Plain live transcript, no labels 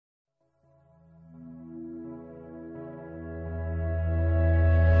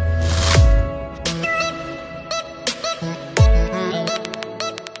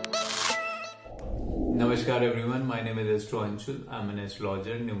Astro Anshul. I'm an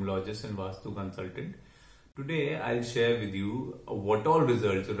astrologer, numerologist and Vastu consultant. Today I'll share with you what all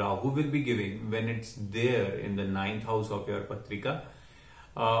results Rahu will be giving when it's there in the 9th house of your Patrika.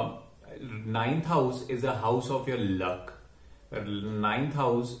 9th house is a house of your luck. 9th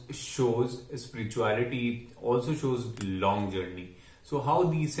house shows spirituality, also shows long journey. So how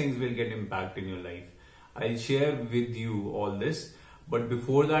these things will get impact in your life, I'll share with you all this. But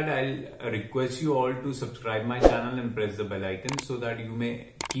before that, I'll request you all to subscribe my channel and press the bell icon so that you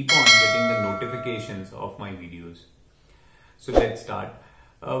may keep on getting the notifications of my videos. So let's start.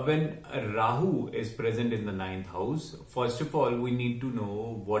 When Rahu is present in the 9th house, first of all, we need to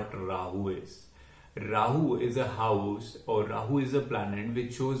know what Rahu is. Rahu is a house, or Rahu is a planet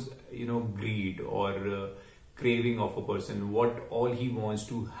which shows, greed or craving of a person, what all he wants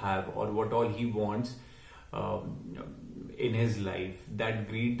to have or what all he wants in his life. That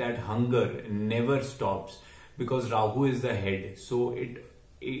greed, that hunger never stops because Rahu is the head. So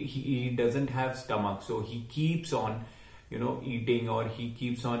he doesn't have stomach. So he keeps on, eating, or he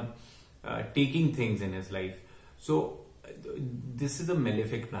keeps on taking things in his life. So this is a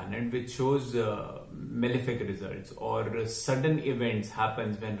malefic planet which shows malefic results, or sudden events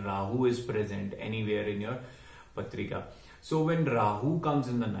happens when Rahu is present anywhere in your Patrika. So when Rahu comes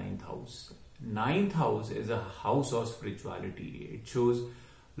in the 9th house is a house of spirituality. It shows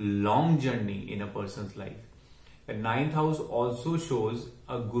long journey in a person's life. The 9th house also shows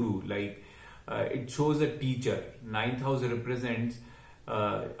a guru, like it shows a teacher. 9th house represents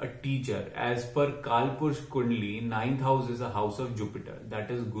a teacher. As per Kalpurush Kundli, 9th house is a house of Jupiter,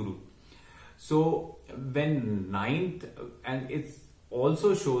 that is guru. So when 9th, and it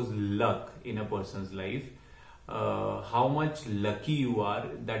also shows luck in a person's life. How much lucky you are,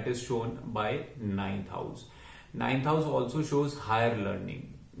 that is shown by 9th house. 9th house also shows higher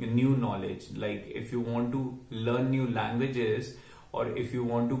learning, new knowledge. Like if you want to learn new languages, or if you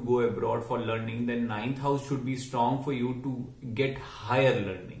want to go abroad for learning, then 9th house should be strong for you to get higher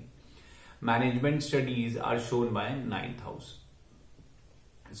learning. Management studies are shown by 9th house.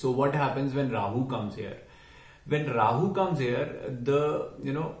 So what happens when Rahu comes here? When Rahu comes here, the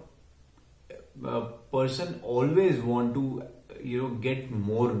person always want to get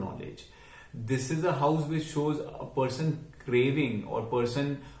more knowledge. This is a house which shows a person craving, or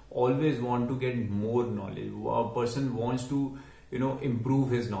person always want to get more knowledge. A person wants to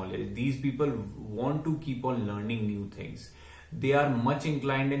improve his knowledge. These people want to keep on learning new things. They are much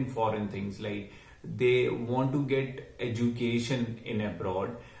inclined in foreign things, like they want to get education in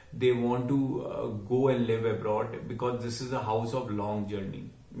abroad. They want to go and live abroad because this is a house of long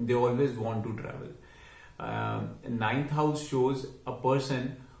journey. They always want to travel. 9th house shows a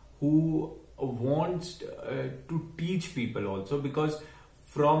person who wants to teach people also, because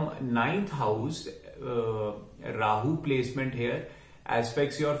from 9th house, Rahu placement here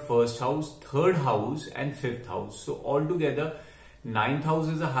aspects your 1st house, 3rd house and 5th house. So altogether 9th house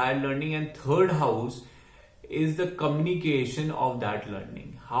is a higher learning, and 3rd house is the communication of that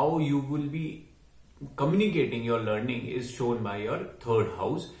learning. How you will be communicating your learning is shown by your 3rd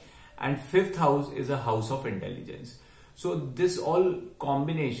house, and 5th house is a house of intelligence. So this all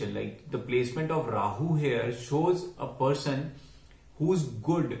combination, like the placement of Rahu here, shows a person who's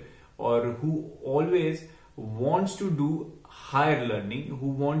good, or who always wants to do higher learning, who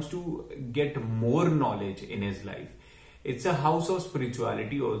wants to get more knowledge in his life. It's a house of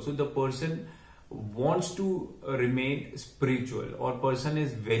spirituality also. The person wants to remain spiritual, or person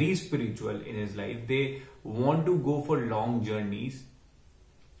is very spiritual in his life. They want to go for long journeys,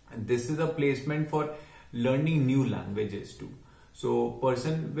 and this is a placement for learning new languages too. So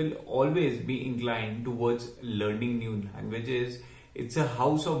person will always be inclined towards learning new languages. It's a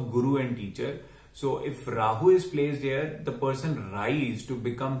house of guru and teacher. So if Rahu is placed here, the person rise to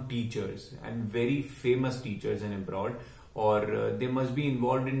become teachers, and very famous teachers in abroad, or they must be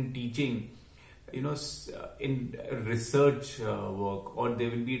involved in teaching, in research work, or they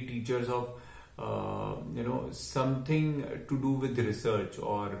will be teachers of something to do with research,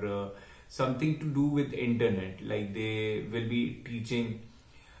 or something to do with internet. Like they will be teaching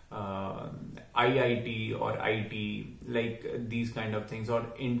IIT or IT, like these kind of things, or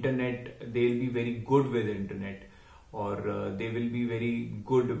internet. They'll be very good with internet, or they will be very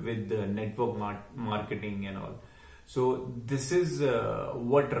good with the network marketing and all. So this is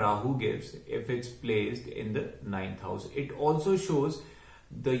what Rahu gives if it's placed in the 9th house. It also shows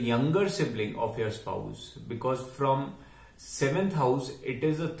the younger sibling of your spouse, because from 7th house, it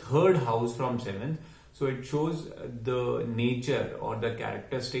is a 3rd house from 7th. So it shows the nature or the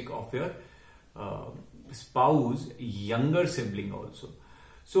characteristic of your spouse, younger sibling also.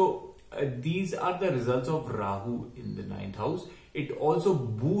 So these are the results of Rahu in the ninth house. It also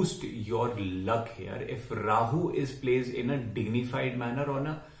boosts your luck here if Rahu is placed in a dignified manner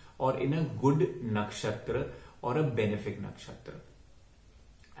or in a good nakshatra or a benefic nakshatra,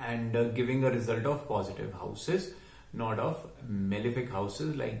 and giving a result of positive houses, not of malefic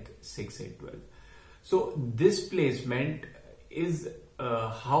houses like 6, 8, 12. So this placement is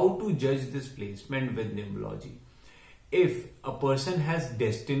how to judge this placement with numerology. If a person has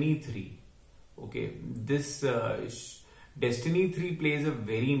destiny 3, okay, this destiny 3 plays a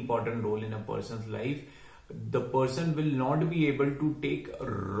very important role in a person's life. The person will not be able to take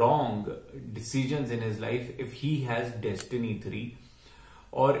wrong decisions in his life if he has destiny 3,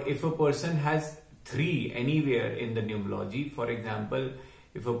 or if a person has 3 anywhere in the numerology. For example,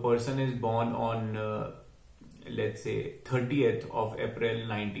 if a person is born on let's say 30th of April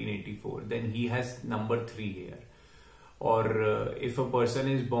 1984, then he has number 3 here. Or if a person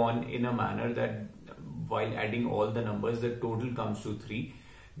is born in a manner that while adding all the numbers the total comes to 3,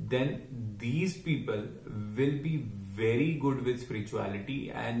 then these people will be very good with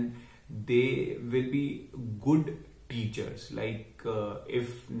spirituality and they will be good teachers. Like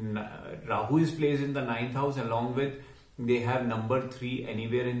if Rahu is placed in the ninth house along with they have number 3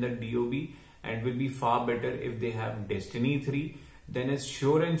 anywhere in the DOB, and will be far better if they have destiny 3, then it's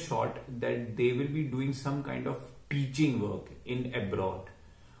sure and short that they will be doing some kind of teaching work in abroad,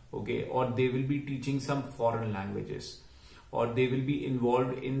 okay, or they will be teaching some foreign languages, or they will be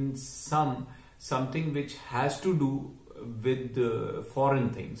involved in something which has to do with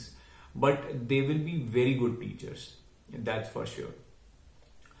foreign things, but they will be very good teachers, that's for sure.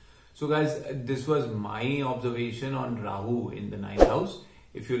 So guys, this was my observation on Rahu in the ninth house.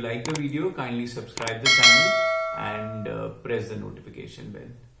 If you like the video, kindly subscribe the channel and press the notification bell.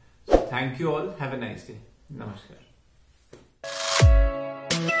 So thank you all. Have a nice day. Namaskar.